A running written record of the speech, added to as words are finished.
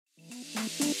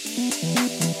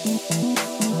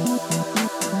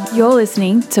You're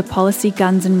listening to Policy,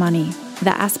 Guns and Money,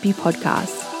 the ASPI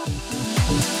podcast.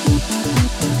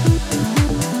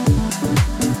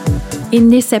 In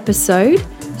this episode,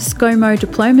 ScoMo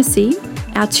Diplomacy,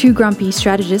 our two grumpy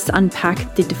strategists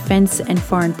unpack the defence and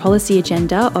foreign policy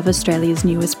agenda of Australia's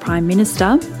newest Prime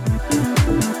Minister.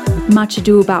 Much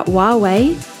ado about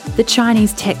Huawei, the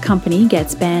Chinese tech company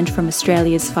gets banned from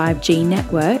Australia's 5G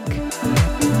network.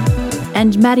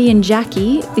 And Maddie and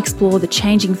Jackie explore the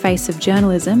changing face of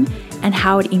journalism and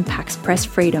how it impacts press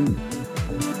freedom.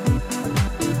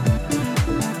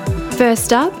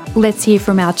 First up, let's hear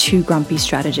from our two grumpy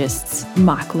strategists,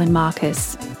 Michael and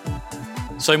Marcus.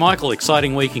 So, Michael,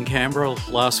 exciting week in Canberra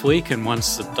last week, and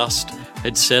once the dust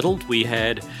had settled, we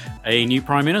had a new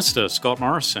Prime Minister, Scott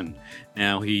Morrison.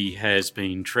 Now, he has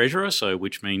been Treasurer,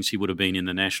 which means he would have been in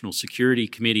the National Security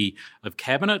Committee of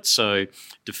Cabinet, so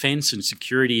defence and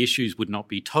security issues would not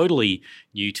be totally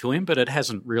new to him, but it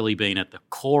hasn't really been at the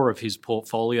core of his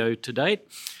portfolio to date.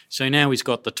 So now he's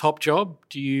got the top job.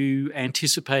 Do you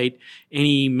anticipate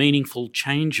any meaningful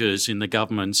changes in the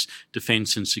government's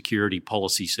defence and security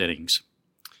policy settings?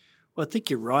 Well, I think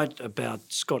you're right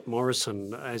about Scott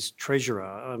Morrison as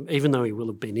Treasurer. Even though he will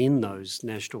have been in those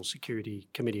National Security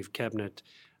Committee of Cabinet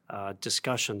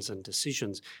discussions and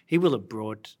decisions, he will have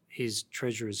brought his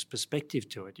Treasurer's perspective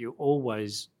to it. You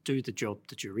always do the job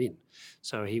that you're in.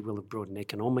 So he will have brought an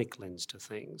economic lens to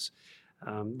things.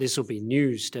 This will be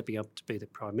new stepping up to be the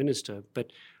Prime Minister.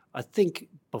 But I think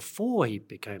before he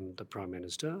became the Prime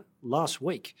Minister, last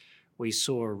week, we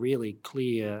saw a really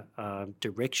clear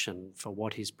direction for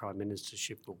what his prime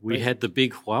ministership will be. We had the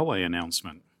big Huawei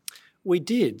announcement. We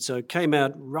did. So it came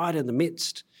out right in the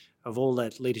midst of all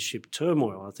that leadership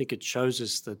turmoil. I think it shows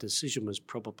us the decision was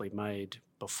probably made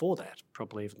before that,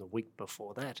 probably even the week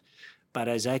before that. But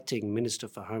as acting Minister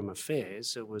for Home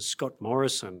Affairs, it was Scott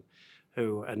Morrison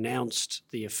who announced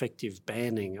the effective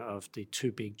banning of the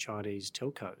two big Chinese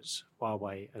telcos,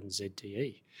 Huawei and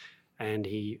ZTE. And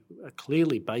he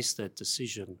clearly based that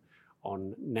decision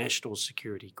on national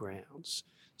security grounds.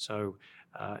 So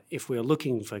if we're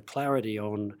looking for clarity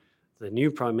on the new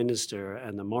Prime Minister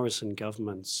and the Morrison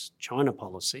government's China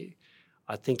policy,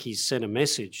 I think he's sent a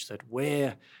message that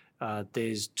where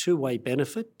there's two-way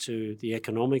benefit to the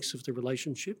economics of the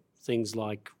relationship, things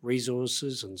like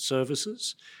resources and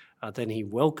services, then he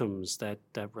welcomes that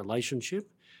relationship.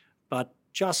 But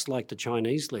just like the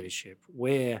Chinese leadership,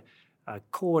 where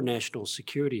core national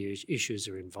security issues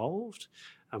are involved,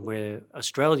 and where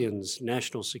Australians'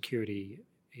 national security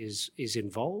is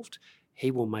involved, he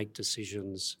will make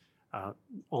decisions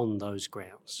on those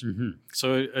grounds. Mm-hmm.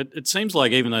 So it seems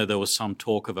like even though there was some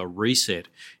talk of a reset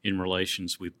in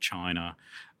relations with China,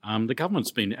 the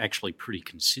government's been actually pretty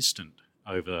consistent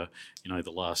over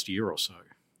the last year or so.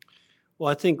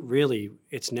 Well, I think really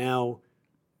it's now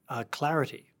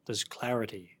clarity. There's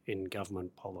clarity in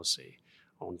government policy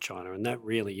on China, and that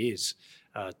really is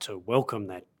to welcome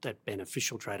that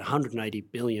beneficial trade, $180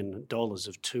 billion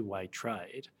of two-way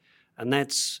trade. And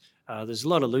that's there's a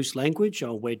lot of loose language.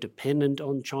 Oh, we're dependent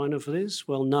on China for this.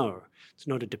 Well, no, it's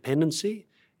not a dependency.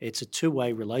 It's a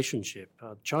two-way relationship.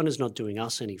 China's not doing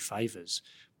us any favours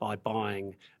by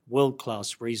buying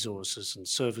world-class resources and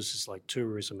services like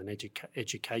tourism and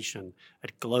education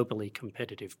at globally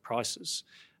competitive prices.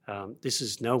 This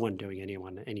is no one doing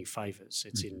anyone any favours.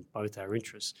 It's in both our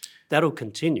interests. That'll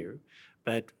continue,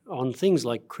 but on things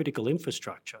like critical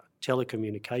infrastructure,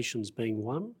 telecommunications being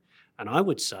one, and I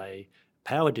would say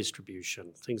power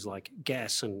distribution, things like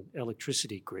gas and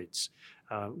electricity grids,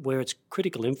 where it's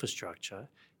critical infrastructure,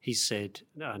 he said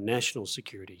national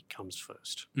security comes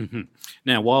first. Mm-hmm.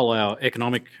 Now, while our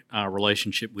economic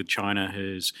relationship with China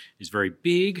is very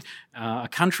big, a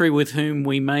country with whom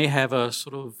we may have a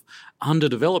sort of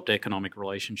underdeveloped economic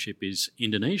relationship is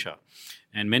Indonesia.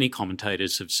 And many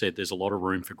commentators have said there's a lot of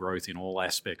room for growth in all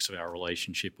aspects of our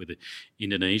relationship with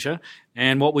Indonesia.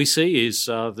 And what we see is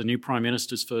the new Prime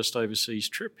Minister's first overseas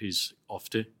trip is off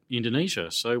to Indonesia.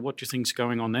 So what do you think's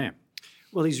going on there?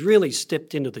 Well, he's really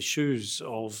stepped into the shoes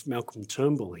of Malcolm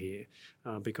Turnbull here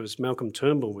because Malcolm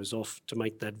Turnbull was off to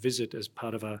make that visit as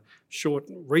part of a short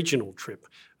regional trip.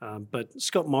 But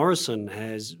Scott Morrison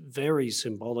has very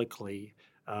symbolically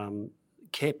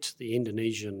kept the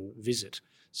Indonesian visit.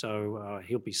 So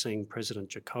he'll be seeing President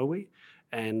Jokowi,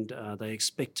 and they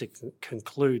expect to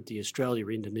conclude the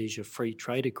Australia-Indonesia Free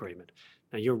Trade Agreement.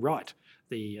 Now, you're right.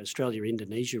 The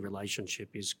Australia-Indonesia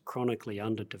relationship is chronically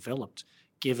underdeveloped,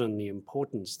 given the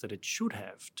importance that it should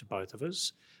have to both of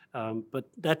us. But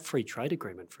that free trade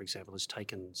agreement, for example, has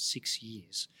taken 6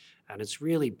 years, and it's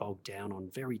really bogged down on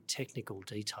very technical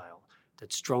detail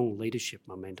that strong leadership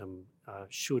momentum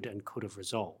should and could have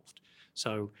resolved.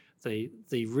 So the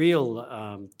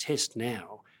real test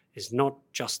now is not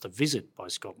just the visit by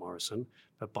Scott Morrison,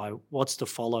 but by what's the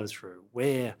follow-through?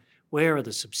 Where are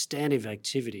the substantive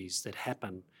activities that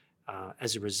happen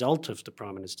as a result of the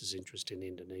Prime Minister's interest in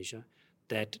Indonesia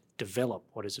that develop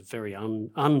what is a very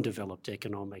undeveloped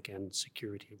economic and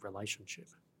security relationship?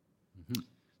 Mm-hmm.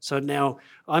 So now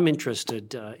I'm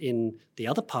interested in the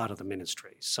other part of the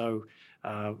ministry. So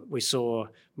we saw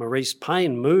Marise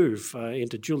Payne move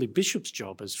into Julie Bishop's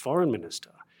job as Foreign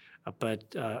Minister.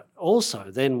 But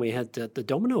also then we had the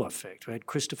domino effect. We had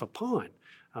Christopher Pyne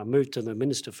moved to the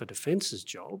Minister for Defence's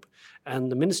job,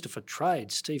 and the Minister for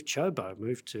Trade, Steve Ciobo,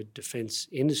 moved to Defence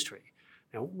Industry.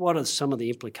 Now, what are some of the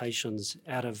implications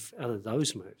out of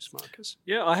those moves, Marcus?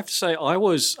 Yeah, I have to say I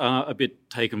was a bit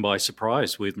taken by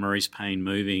surprise with Marise Payne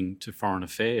moving to Foreign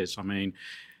Affairs. I mean,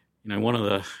 one of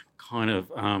the kind of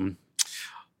the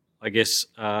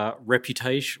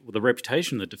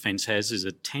reputation that Defence has is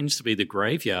it tends to be the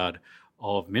graveyard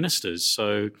of ministers.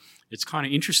 So it's kind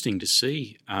of interesting to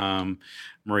see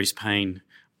Marise Payne,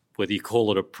 whether you call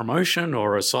it a promotion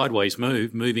or a sideways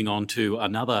move, moving on to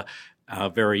another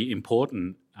very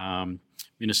important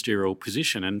ministerial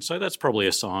position. And so that's probably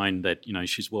a sign that,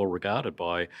 she's well regarded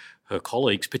by her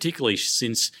colleagues, particularly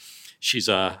since she's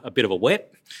a bit of a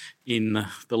wet in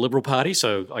the Liberal Party,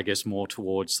 so I guess more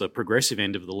towards the progressive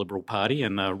end of the Liberal Party,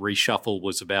 and the reshuffle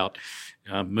was about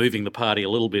moving the party a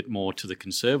little bit more to the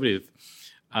conservative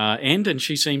end, and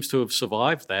she seems to have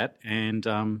survived that and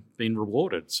been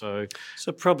rewarded. So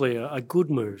probably a good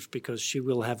move, because she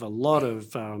will have a lot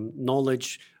of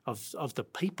knowledge of the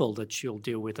people that she'll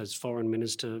deal with as Foreign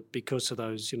Minister because of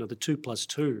those, the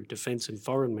 2+2 Defence and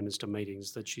Foreign Minister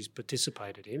meetings that she's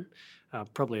participated in.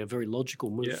 Probably a very logical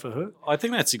move for her. I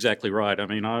think that's exactly right. I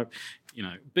mean,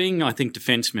 being, I think,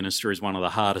 Defence Minister is one of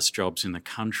the hardest jobs in the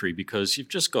country, because you've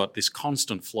just got this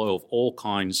constant flow of all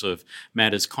kinds of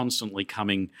matters constantly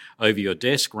coming over your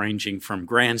desk, ranging from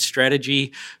grand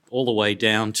strategy all the way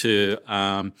down to,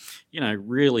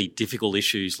 really difficult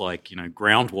issues like,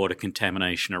 groundwater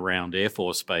contamination around Air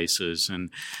Force bases,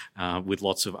 and with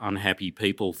lots of unhappy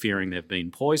people fearing they've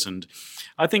been poisoned.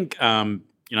 I think,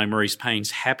 Marise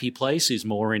Payne's happy place is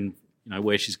more in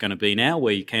where she's going to be now,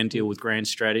 where you can deal with grand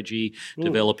strategy,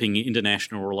 developing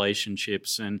international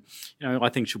relationships, and I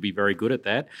think she'll be very good at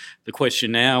that. The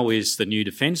question now is the new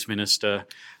Defence Minister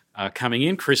coming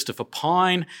in, Christopher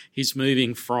Pyne. He's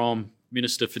moving from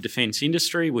Minister for Defence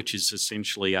Industry, which is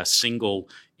essentially a single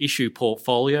issue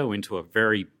portfolio, into a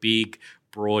very big,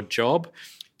 broad job.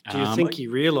 Do you think he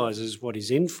realises what he's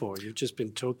in for? You've just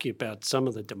been talking about some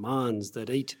of the demands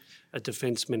that eat a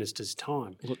Defence Minister's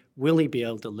time. Will he be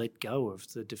able to let go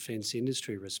of the defence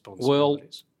industry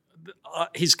responsibilities? Well,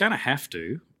 he's going to have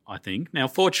to, I think. Now,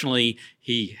 fortunately,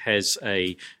 he has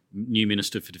a new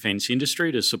Minister for Defence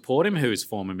Industry to support him, who is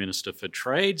former Minister for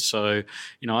Trade. So,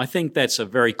 I think that's a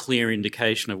very clear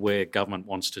indication of where government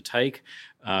wants to take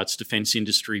its defence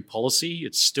industry policy.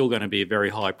 It's still going to be a very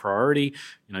high priority.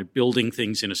 Building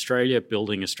things in Australia,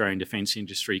 building Australian defence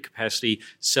industry capacity,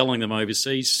 selling them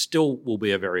overseas still will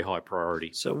be a very high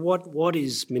priority. So what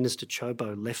is Minister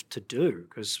Ciobo left to do?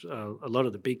 Because a lot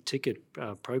of the big ticket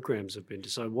programs have been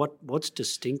decided. What's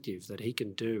distinctive that he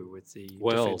can do with the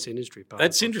defence industry part?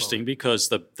 That's interesting, because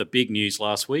the big news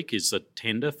last week is the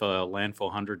tender for Land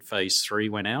 400 Phase 3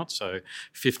 went out. So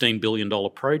 $15 billion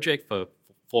project for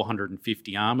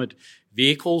 450 armoured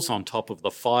vehicles on top of the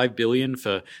 $5 billion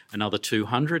for another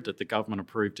 200 that the government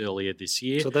approved earlier this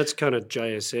year. So that's kind of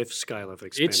JSF scale of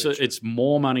expenditure. It's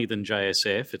more money than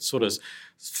JSF. It's sort of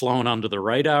flown under the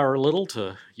radar a little,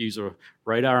 to use a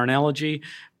radar analogy.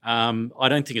 I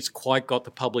don't think it's quite got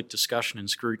the public discussion and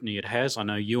scrutiny it has. I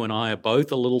know you and I are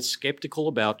both a little sceptical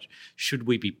about should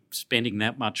we be spending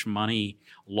that much money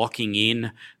locking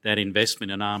in that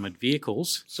investment in armoured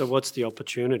vehicles. So what's the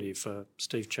opportunity for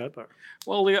Steve Ciobo?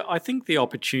 Well, I think the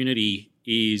opportunity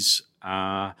is,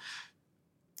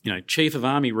 Chief of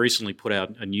Army recently put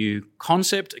out a new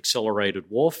concept,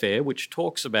 accelerated warfare, which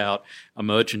talks about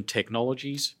emergent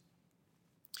technologies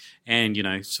and,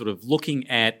 sort of looking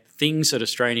at things that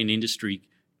Australian industry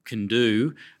can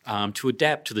do to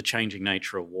adapt to the changing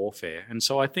nature of warfare. And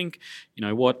so I think,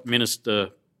 what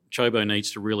Minister Ciobo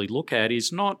needs to really look at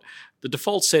is not, the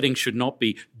default setting should not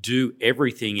be do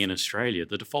everything in Australia.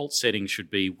 The default setting should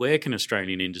be where can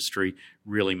Australian industry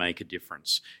really make a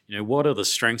difference? What are the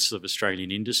strengths of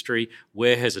Australian industry?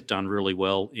 Where has it done really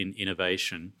well in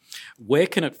innovation? Where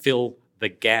can it fill the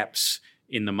gaps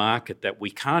in the market that we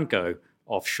can't go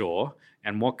offshore?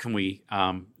 And what can we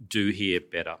do here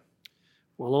better?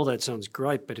 Well, all that sounds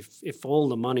great, but if all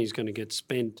the money is going to get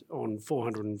spent on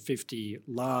 450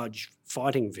 large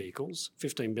fighting vehicles,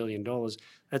 $15 billion,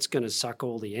 that's going to suck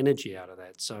all the energy out of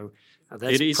that. So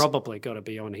that's probably got to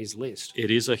be on his list. It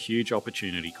is a huge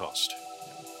opportunity cost.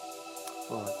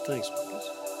 All right, thanks, Marcus.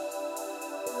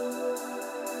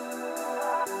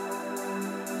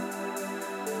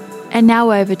 And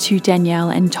now over to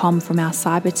Danielle and Tom from our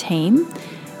cyber team.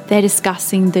 They're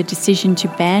discussing the decision to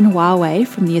ban Huawei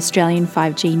from the Australian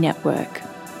 5G network.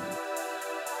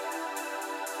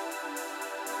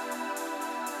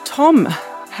 Tom,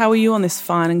 how are you on this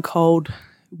fine and cold,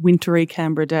 wintry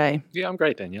Canberra day? Yeah, I'm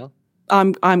great, Danielle.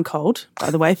 I'm cold, by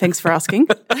the way. Thanks for asking.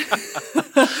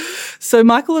 So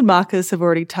Michael and Marcus have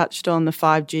already touched on the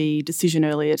 5G decision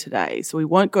earlier today, so we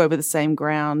won't go over the same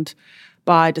ground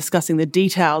by discussing the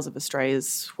details of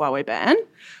Australia's Huawei ban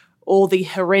or the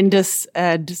horrendous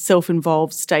and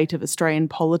self-involved state of Australian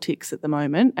politics at the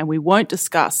moment, and we won't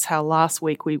discuss how last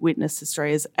week we witnessed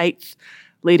Australia's 8th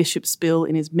leadership spill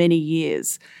in as many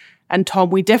years. And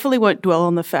Tom, we definitely won't dwell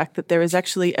on the fact that there is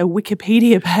actually a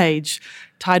Wikipedia page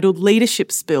titled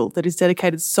Leadership Spill that is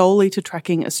dedicated solely to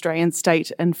tracking Australian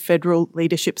state and federal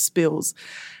leadership spills.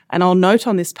 And I'll note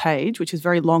on this page, which is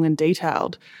very long and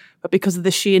detailed, but because of the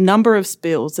sheer number of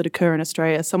spills that occur in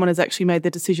Australia, someone has actually made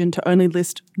the decision to only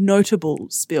list notable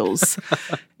spills.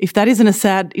 If that isn't a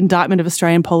sad indictment of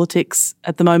Australian politics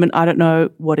at the moment, I don't know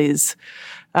what is.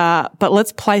 But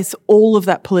let's place all of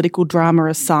that political drama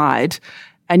aside,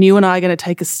 and you and I are going to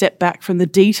take a step back from the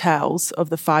details of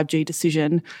the 5G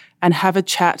decision and have a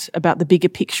chat about the bigger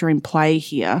picture in play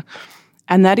here.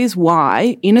 And that is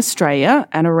why in Australia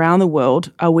and around the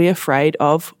world are we afraid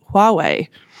of Huawei?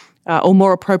 Or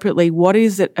more appropriately, what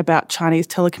is it about Chinese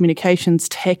telecommunications,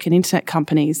 tech and internet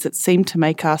companies that seem to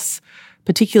make us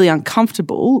particularly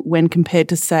uncomfortable when compared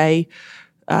to, say,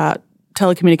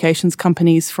 telecommunications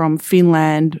companies from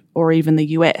Finland or even the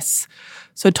US?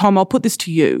 So, Tom, I'll put this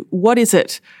to you. What is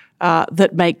it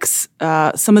that makes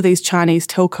some of these Chinese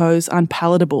telcos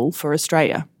unpalatable for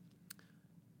Australia?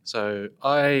 So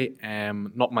I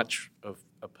am not much of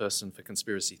a person for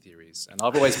conspiracy theories, and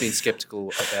I've always been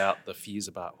skeptical about the fears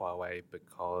about Huawei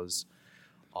because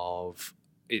of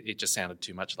it just sounded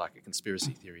too much like a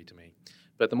conspiracy theory to me.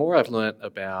 But the more I've learnt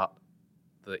about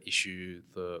the issue,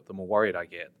 the more worried I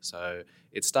get. So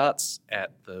it starts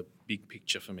at the big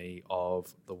picture for me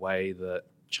of the way that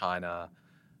China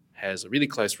has a really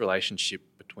close relationship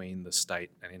between the state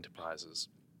and enterprises.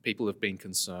 People have been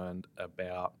concerned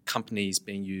about companies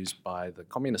being used by the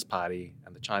Communist Party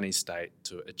and the Chinese state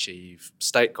to achieve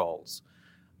state goals.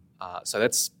 So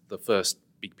that's the first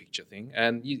big picture thing.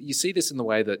 And you see this in the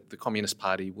way that the Communist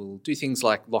Party will do things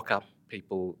like lock up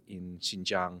people in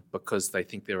Xinjiang because they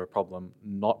think they're a problem,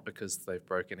 not because they've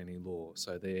broken any law.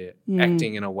 So they're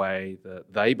acting in a way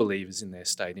that they believe is in their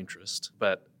state interest,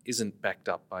 but isn't backed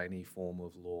up by any form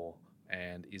of law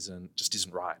and isn't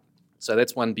right. So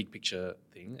that's one big picture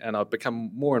thing, and I've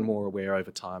become more and more aware over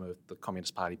time of the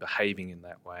Communist Party behaving in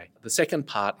that way. The second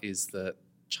part is that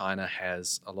China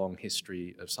has a long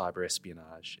history of cyber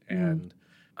espionage, and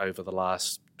over the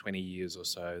last 20 years or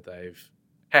so, they've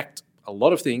hacked a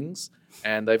lot of things,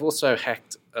 and they've also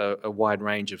hacked a wide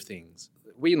range of things.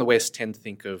 We in the West tend to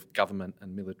think of government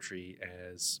and military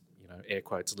as, air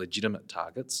quotes, legitimate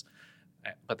targets,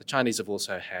 but the Chinese have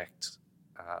also hacked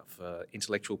for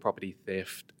intellectual property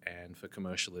theft and for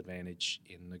commercial advantage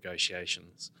in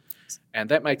negotiations. And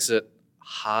that makes it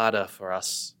harder for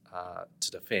us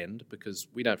to defend because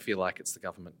we don't feel like it's the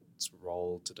government's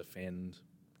role to defend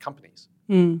companies.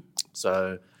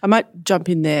 So I might jump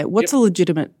in there. What's a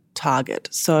legitimate target?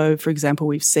 So, for example,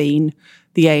 we've seen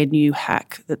the ANU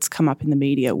hack that's come up in the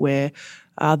media where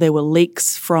there were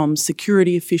leaks from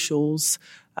security officials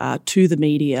to the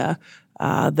media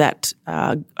that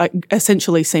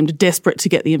essentially seemed desperate to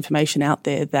get the information out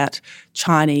there that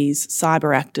Chinese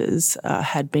cyber actors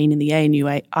had been in the ANU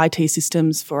IT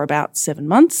systems for about 7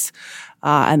 months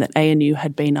and that ANU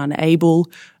had been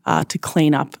unable to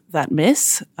clean up that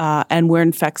mess and were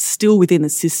in fact still within the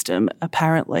system,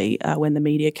 apparently, when the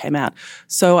media came out.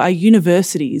 So are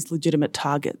universities legitimate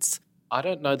targets? I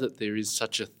don't know that there is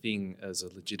such a thing as a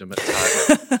legitimate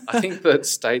target. I think that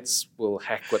states will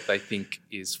hack what they think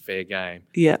is fair game.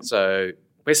 Yeah. So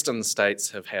Western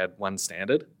states have had one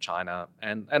standard, China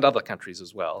and other countries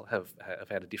as well have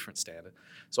had a different standard.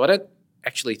 So I don't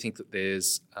actually think that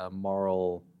there's a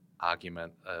moral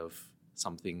argument of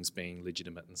some things being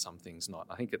legitimate and some things not.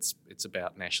 I think it's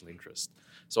about national interest.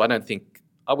 So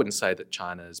I wouldn't say that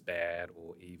China is bad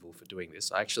or evil for doing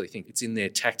this. I actually think it's in their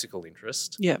tactical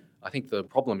interest. Yeah. I think the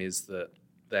problem is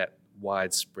that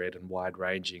widespread and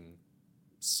wide-ranging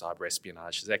cyber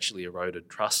espionage has actually eroded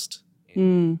trust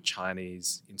in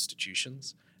Chinese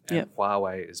institutions. And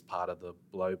Huawei is part of the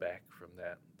blowback from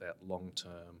that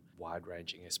long-term,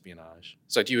 wide-ranging espionage.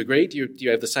 So do you agree? Do you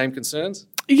have the same concerns?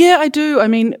 Yeah, I do. I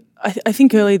mean, I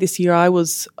think earlier this year I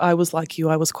was like you.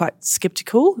 I was quite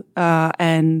sceptical,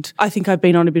 and I think I've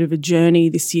been on a bit of a journey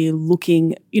this year,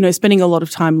 spending a lot of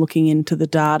time looking into the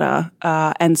data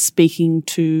and speaking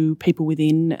to people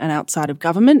within and outside of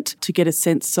government to get a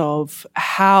sense of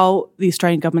how the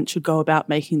Australian government should go about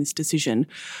making this decision.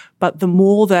 But the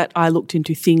more that I looked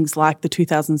into things like the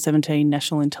 2017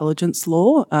 National Intelligence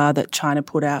Law that China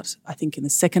put out, I think in the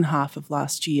second half of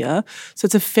last year, so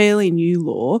it's a fairly new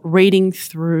law, reading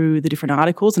through the different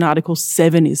articles, and Article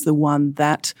 7 is the one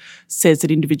that says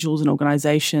that individuals and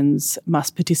organisations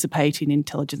must participate in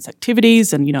intelligence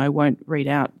activities, and, I won't read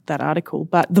out that article.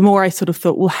 But the more I sort of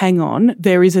thought, well, hang on,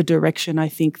 there is a direction I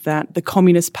think that the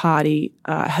Communist Party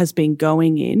has been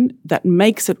going in that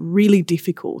makes it really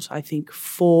difficult, I think,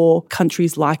 for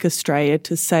countries like Australia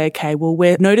to say, okay, well,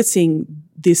 we're noticing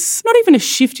this, not even a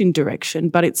shift in direction,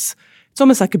 but it's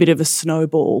almost like a bit of a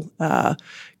snowball,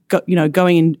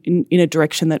 going in a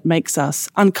direction that makes us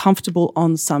uncomfortable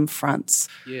on some fronts.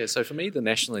 Yeah, so for me, the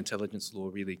National Intelligence Law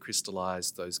really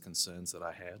crystallised those concerns that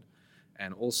I had.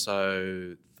 And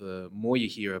also, the more you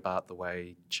hear about the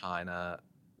way China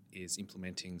is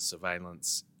implementing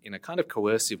surveillance in a kind of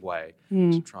coercive way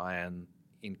to try and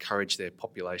encourage their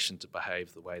population to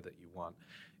behave the way that you want,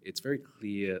 it's very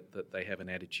clear that they have an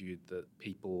attitude that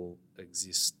people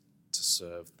exist to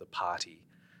serve the party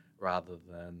rather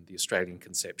than the Australian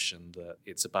conception that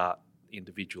it's about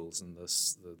individuals and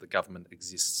the government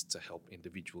exists to help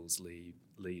individuals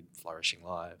lead flourishing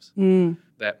lives.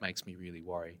 That makes me really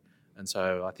worry. And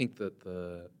so I think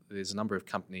that there's a number of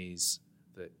companies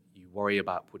that you worry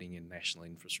about putting in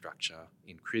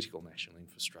critical national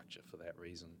infrastructure for that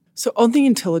reason. So on the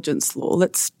intelligence law,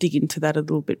 let's dig into that a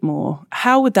little bit more.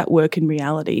 How would that work in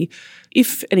reality?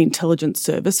 If an intelligence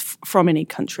service from any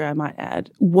country, I might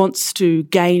add, wants to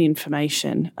gain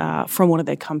information from one of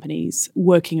their companies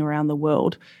working around the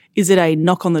world, is it a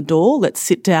knock on the door, let's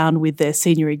sit down with their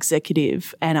senior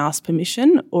executive and ask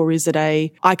permission? Or is it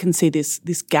I can see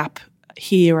this gap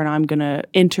here and I'm going to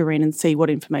enter in and see what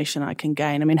information I can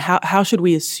gain? I mean, how should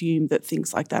we assume that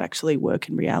things like that actually work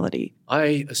in reality?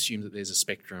 I assume that there's a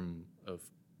spectrum of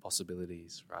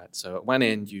possibilities, right? So at one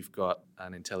end, you've got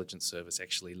an intelligence service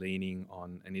actually leaning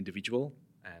on an individual,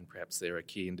 and perhaps they're a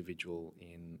key individual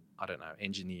in,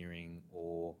 engineering,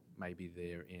 or maybe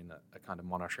they're in a kind of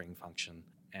monitoring function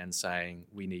and saying,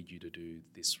 we need you to do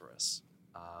this for us.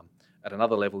 At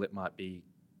another level, it might be,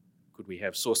 could we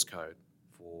have source code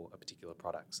for a particular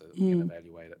product so that we can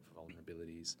evaluate it for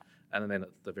vulnerabilities? And then at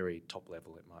the very top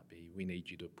level, it might be, we need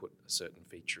you to put a certain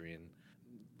feature in.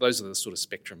 Those are the sort of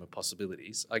spectrum of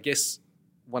possibilities. I guess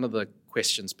one of the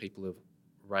questions people have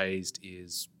raised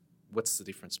is, what's the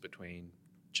difference between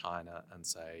China and,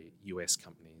 say, US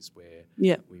companies where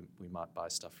we might buy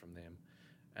stuff from them?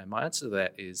 And my answer to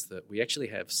that is that we actually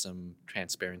have some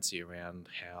transparency around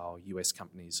how US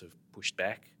companies have pushed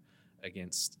back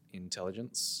against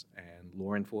intelligence and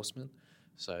law enforcement.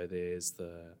 So there's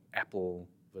the Apple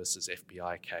versus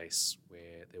FBI case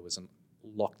where there was a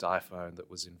locked iPhone that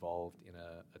was involved in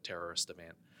a terrorist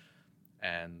event,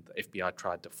 and the FBI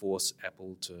tried to force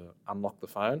Apple to unlock the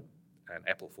phone, and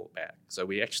Apple fought back. So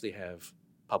we actually have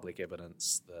public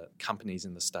evidence that companies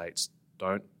in the States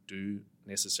don't do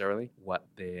necessarily what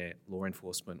their law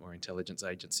enforcement or intelligence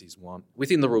agencies want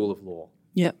within the rule of law.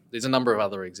 Yeah. There's a number of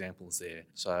other examples there.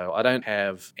 So I don't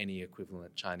have any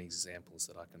equivalent Chinese examples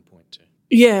that I can point to.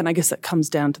 Yeah, and I guess that comes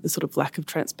down to the sort of lack of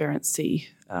transparency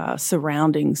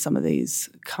surrounding some of these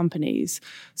companies.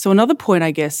 So another point,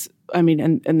 I guess,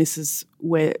 and this is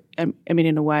where,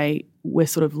 in a way, we're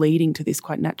sort of leading to this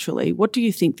quite naturally. What do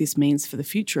you think this means for the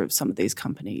future of some of these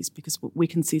companies? Because we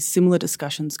can see similar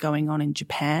discussions going on in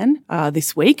Japan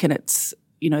this week, and it's,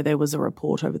 there was a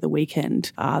report over the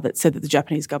weekend that said that the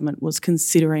Japanese government was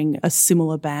considering a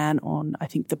similar ban on, I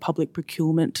think, the public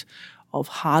procurement of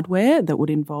hardware that would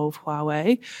involve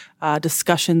Huawei.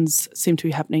 Discussions seem to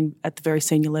be happening at the very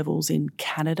senior levels in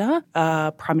Canada.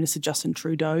 Prime Minister Justin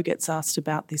Trudeau gets asked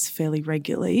about this fairly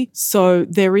regularly. So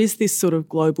there is this sort of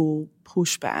global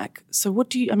pushback. So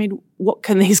what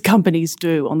can these companies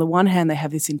do? On the one hand, they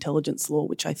have this intelligence law,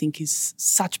 which I think is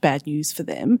such bad news for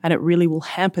them, and it really will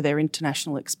hamper their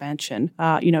international expansion.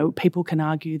 People can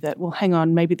argue that, well, hang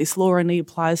on, maybe this law only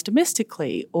applies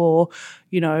domestically, or,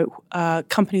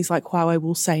 companies like Huawei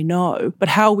will say no. But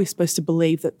how are we supposed to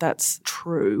believe that that's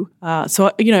true? I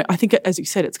think, as you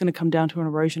said, it's going to come down to an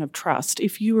erosion of trust.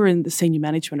 If you were in the senior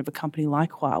management of a company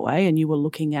like Huawei and you were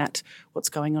looking at what's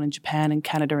going on in Japan and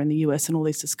Canada and the US and all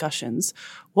these discussions,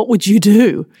 what would you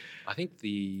do? I think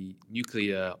the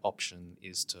nuclear option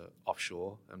is to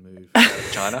offshore and move out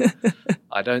of China.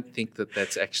 I don't think that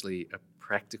that's actually a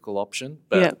practical option,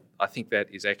 but I think that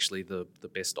is actually the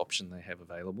best option they have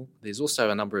available. There's also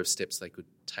a number of steps they could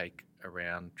take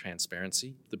around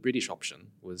transparency. The British option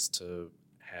was to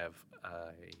have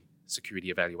a security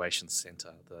evaluation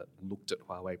centre that looked at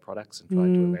Huawei products and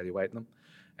tried to evaluate them.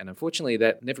 And unfortunately,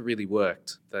 that never really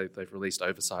worked. They've released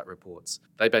oversight reports.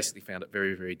 They basically found it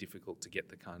very, very difficult to get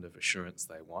the kind of assurance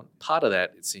they want. Part of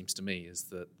that, it seems to me, is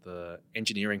that the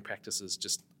engineering practices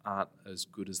just aren't as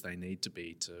good as they need to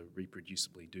be to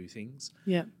reproducibly do things.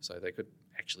 Yeah. So they could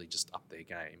actually just up their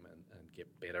game and get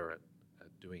better at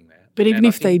doing that. But even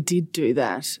if they did do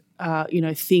that,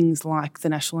 things like the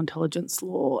National Intelligence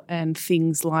Law and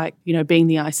things like, being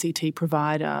the ICT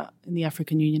provider in the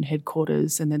African Union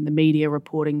headquarters, and then the media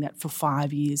reporting that for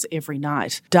 5 years every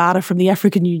night, data from the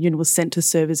African Union was sent to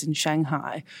servers in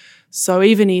Shanghai. So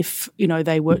even if,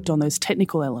 they worked on those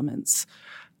technical elements,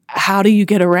 how do you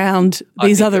get around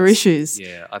these other issues?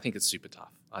 Yeah, I think it's super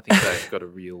tough. I think they've got a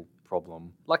real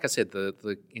problem. Like I said,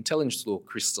 the intelligence law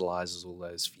crystallises all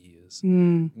those fears.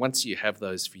 Once you have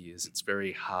those fears, it's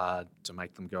very hard to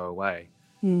make them go away.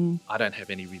 I don't have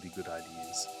any really good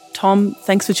ideas. Tom,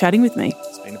 thanks for chatting with me.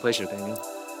 It's been a pleasure, Daniel.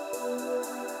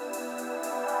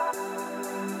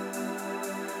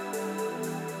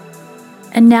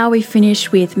 And now we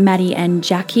finish with Maddie and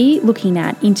Jackie looking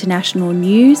at international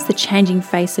news, the changing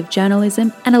face of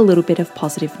journalism, and a little bit of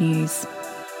positive news.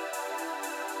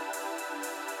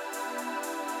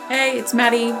 Hey, it's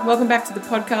Maddie. Welcome back to the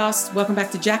podcast. Welcome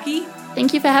back to Jackie.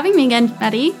 Thank you for having me again,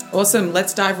 Maddie. Awesome.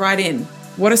 Let's dive right in.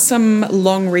 What are some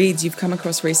long reads you've come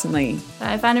across recently?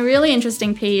 I found a really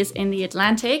interesting piece in The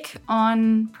Atlantic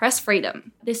on press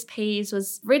freedom. This piece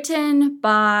was written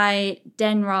by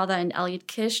Dan Rather and Elliot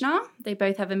Kirshner. They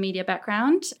both have a media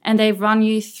background, and they run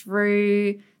you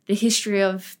through the history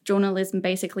of journalism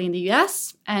basically in the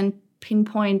US and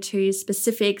pinpoint to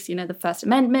specifics, the First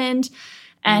Amendment.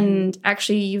 And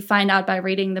actually, you find out by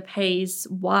reading the piece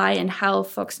why and how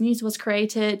Fox News was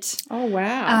created. Oh,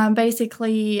 wow.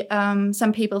 Basically,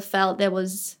 some people felt there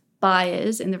was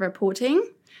bias in the reporting.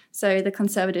 So the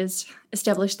Conservatives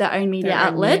established their own media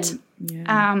outlet.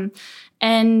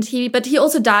 But he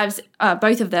also dives,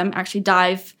 both of them actually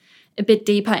dive a bit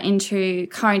deeper into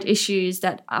current issues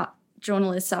that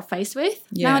journalists are faced with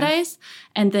nowadays,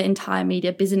 and the entire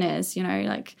media business,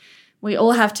 we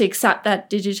all have to accept that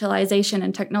digitalization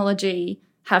and technology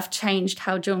have changed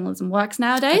how journalism works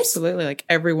nowadays. Absolutely. Like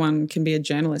everyone can be a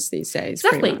journalist these days.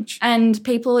 Exactly. Pretty much. And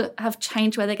people have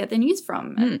changed where they get their news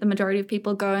from. The majority of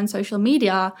people go on social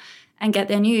media and get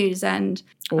their news,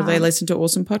 or they listen to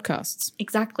awesome podcasts.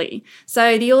 Exactly.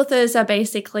 So the authors are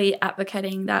basically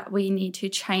advocating that we need to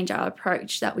change our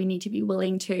approach, that we need to be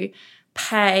willing to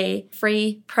pay.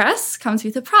 Free press comes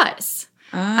with a price.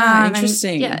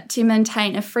 Interesting. To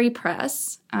maintain a free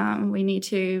press, we need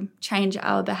to change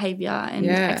our behaviour and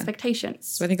expectations.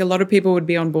 So I think a lot of people would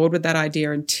be on board with that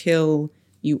idea until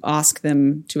you ask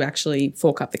them to actually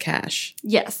fork up the cash.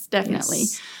 Yes, definitely.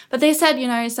 Yes. But they said,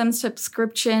 some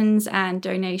subscriptions and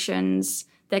donations,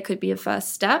 there could be a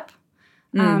first step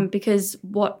because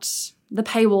what the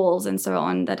paywalls and so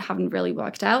on that haven't really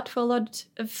worked out for a lot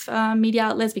of media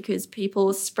outlets because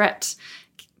people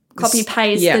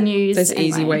copy-paste the news. There's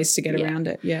easy ways to get around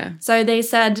it, So they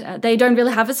said they don't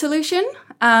really have a solution,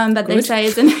 but they say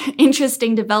it's an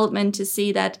interesting development to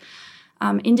see that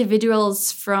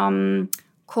individuals from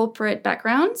corporate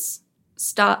backgrounds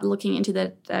start looking into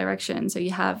that direction. So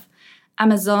you have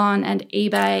Amazon and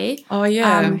eBay. Oh,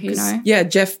 yeah.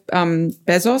 Jeff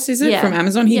Bezos, is it, from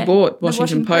Amazon? He bought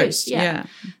Washington Post.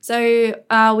 So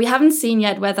we haven't seen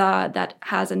yet whether that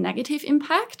has a negative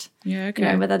impact. Yeah,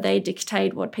 okay. Whether they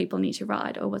dictate what people need to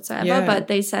write or whatsoever. Yeah. But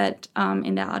they said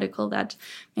in their article that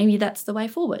maybe that's the way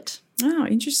forward. Oh,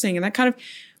 interesting. And that kind of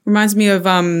reminds me of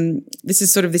this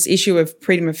is sort of this issue of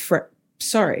freedom of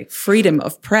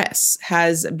press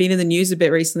has been in the news a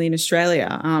bit recently in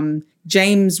Australia.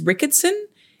 James Ricketson,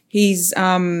 He's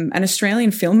an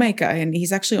Australian filmmaker and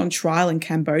he's actually on trial in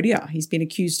Cambodia. He's been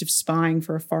accused of spying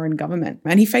for a foreign government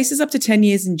and he faces up to 10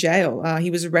 years in jail. He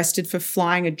was arrested for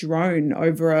flying a drone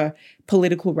over a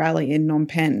political rally in Phnom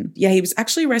Penh. Yeah, he was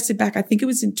actually arrested back, I think it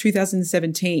was in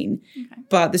 2017. Okay.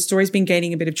 But the story's been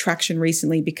gaining a bit of traction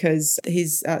recently because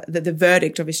the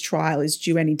verdict of his trial is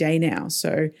due any day now.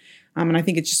 So and I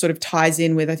think it just sort of ties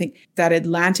in with, I think, that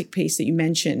Atlantic piece that you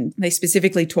mentioned. They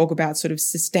specifically talk about sort of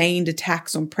sustained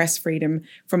attacks on press freedom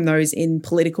from those in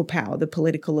political power, the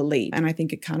political elite. And I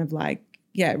think it kind of like,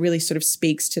 yeah, it really sort of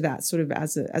speaks to that sort of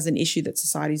as an issue that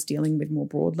society's dealing with more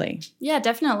broadly. Yeah,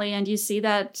 definitely. And you see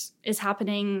that is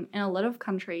happening in a lot of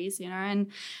countries, you know,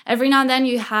 and every now and then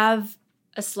you have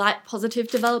a slight positive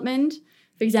development.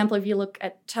 For example, if you look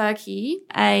at Turkey,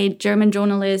 a German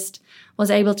journalist was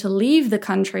able to leave the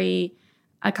country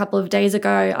a couple of days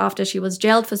ago after she was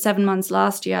jailed for 7 months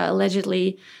last year,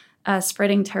 allegedly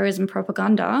spreading terrorism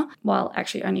propaganda while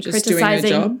actually only just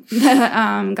criticizing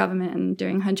the government and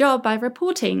doing her job by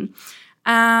reporting.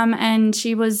 And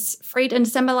she was freed in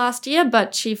December last year,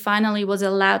 but she finally was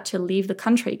allowed to leave the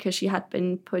country because she had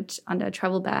been put under a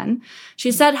travel ban.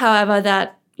 She said, however,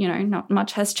 that not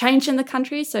much has changed in the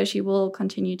country, so she will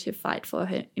continue to fight for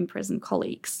her imprisoned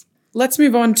colleagues. Let's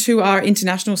move on to our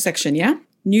international section, yeah?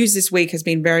 News this week has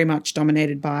been very much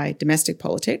dominated by domestic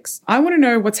politics. I want to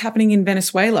know what's happening in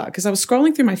Venezuela because I was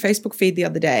scrolling through my Facebook feed the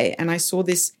other day and I saw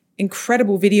this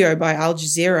incredible video by Al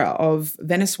Jazeera of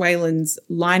Venezuelans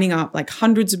lining up like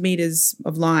hundreds of meters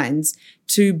of lines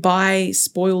to buy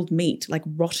spoiled meat, like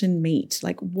rotten meat.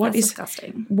 Like That's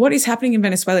disgusting. What is happening in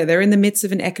Venezuela? They're in the midst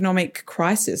of an economic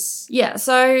crisis. Yeah,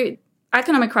 so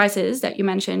economic crisis that you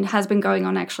mentioned has been going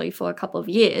on actually for a couple of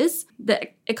years. The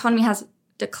economy has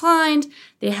declined.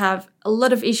 They have a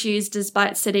lot of issues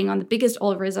despite sitting on the biggest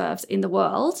oil reserves in the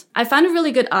world. I found a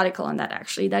really good article on that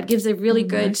actually that gives a really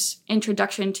good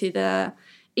introduction to the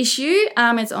issue.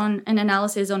 It's on an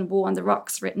analysis on War on the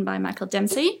Rocks written by Michael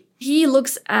Dempsey. He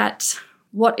looks at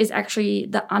what is actually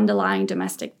the underlying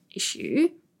domestic issue,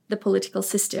 the political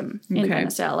system in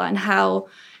Venezuela, and how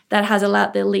that has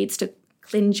allowed the elites to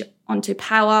cling onto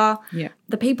power. Yeah.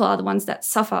 The people are the ones that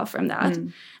suffer from that.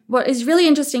 What is really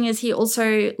interesting is he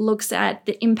also looks at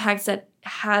the impacts that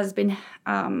has been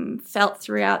felt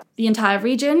throughout the entire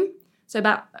region. So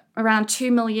around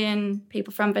 2 million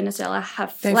people from Venezuela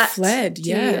have fled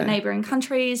to neighbouring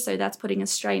countries. So that's putting a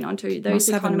strain onto those economies.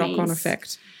 Must have a knock-on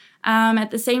effect.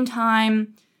 At the same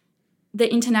time, the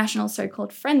international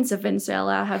so-called friends of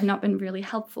Venezuela have not been really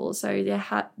helpful. So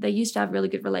they used to have really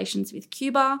good relations with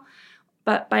Cuba,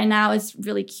 but by now it's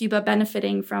really Cuba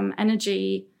benefiting from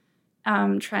energy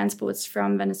transports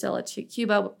from Venezuela to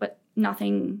Cuba, but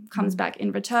nothing comes back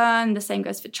in return. The same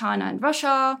goes for China and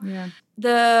Russia. Yeah.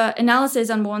 The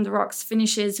analysis on War on the Rocks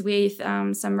finishes with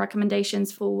some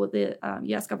recommendations for the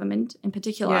US government in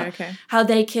particular, how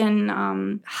they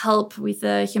can help with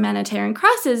the humanitarian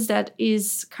crisis that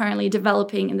is currently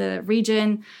developing in the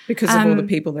region. Because of all the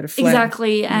people that have fled.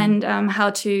 Exactly, and how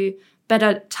to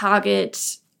better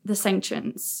target the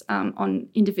sanctions on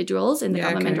individuals in the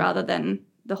government rather than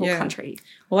the whole country.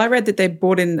 Well, I read that they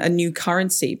brought in a new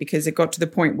currency because it got to the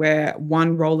point where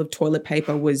one roll of toilet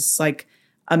paper was like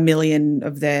 1 million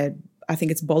of their, I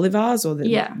think it's bolivars or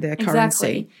their currency.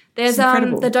 Exactly. There's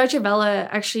the Deutsche Welle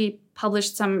actually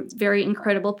published some very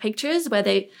incredible pictures where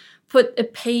they put a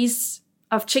piece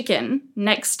of chicken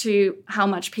next to how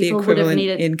much people would have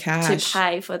needed in cash to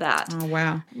pay for that. Oh,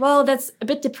 wow. Well, that's a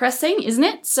bit depressing, isn't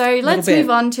it? So let's move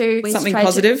on to something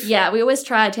positive. We always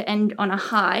try to end on a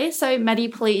high. So Maddie,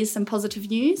 please, some positive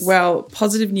news. Well,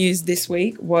 positive news this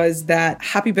week was that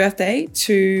happy birthday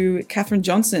to Katherine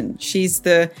Johnson. She's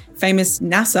the famous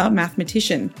NASA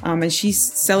mathematician, and she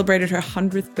celebrated her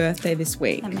 100th birthday this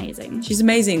week. Amazing. She's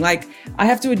amazing. Like, I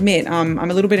have to admit, I'm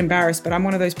a little bit embarrassed, but I'm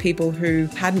one of those people who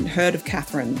hadn't heard of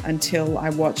Katherine until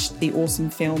I watched the awesome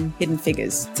film Hidden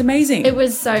Figures. It's amazing. It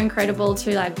was so incredible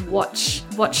to watch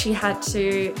what she had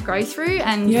to go through,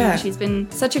 and she's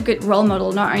been such a good role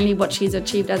model, not only what she's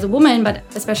achieved as a woman, but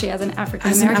especially as an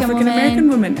African-American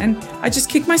woman. And I just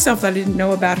kicked myself that I didn't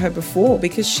know about her before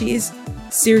because she is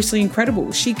seriously incredible.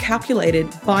 She calculated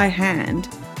by hand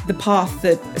the path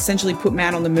that essentially put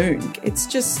man on the moon. It's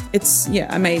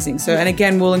amazing. So, and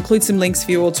again, we'll include some links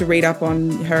for you all to read up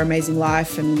on her amazing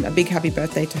life, and a big happy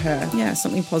birthday to her. Yeah,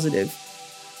 something positive.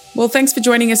 Well, thanks for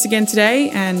joining us again today.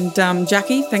 And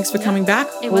Jackie, thanks for coming back.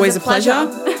 It was always a pleasure.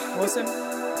 Awesome.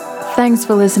 Thanks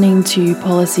for listening to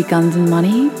Policy, Guns and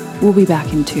Money. We'll be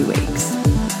back in 2 weeks.